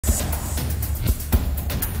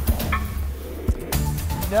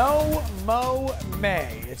No Mow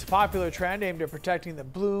May. It's a popular trend aimed at protecting the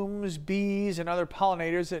blooms, bees, and other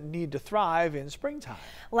pollinators that need to thrive in springtime.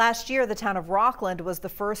 Last year, the town of Rockland was the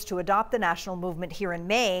first to adopt the national movement here in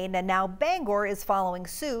Maine, and now Bangor is following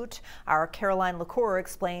suit. Our Caroline LaCour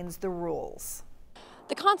explains the rules.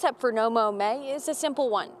 The concept for No Mow May is a simple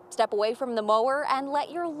one. Step away from the mower and let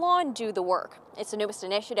your lawn do the work. It's the newest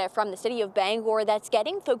initiative from the city of Bangor that's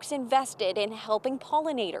getting folks invested in helping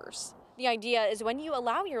pollinators. The idea is when you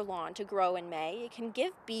allow your lawn to grow in May, it can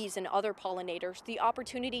give bees and other pollinators the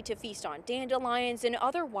opportunity to feast on dandelions and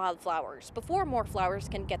other wildflowers before more flowers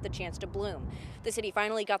can get the chance to bloom. The city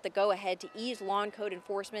finally got the go-ahead to ease lawn code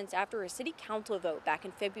enforcement after a city council vote back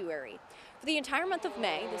in February. For the entire month of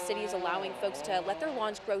May, the city is allowing folks to let their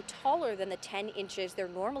lawns grow taller than the 10 inches they're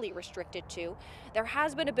normally restricted to. There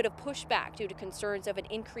has been a bit of pushback due to concerns of an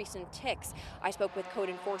increase in ticks. I spoke with Code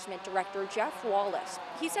Enforcement Director Jeff Wallace.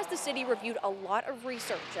 He says the city reviewed a lot of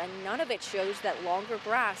research and none of it shows that longer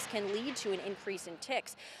grass can lead to an increase in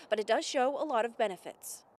ticks, but it does show a lot of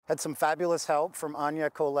benefits. Had some fabulous help from Anya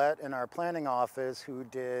Colette in our planning office, who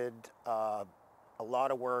did a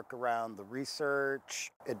lot of work around the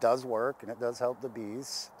research. It does work and it does help the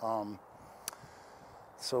bees.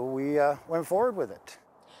 So we went forward with it.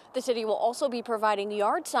 The city will also be providing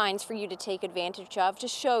yard signs for you to take advantage of to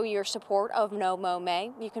show your support of No Mow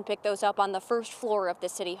May. You can pick those up on the first floor of the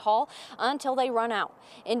City Hall until they run out.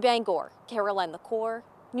 In Bangor, Caroline LaCour,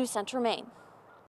 News Center, Maine.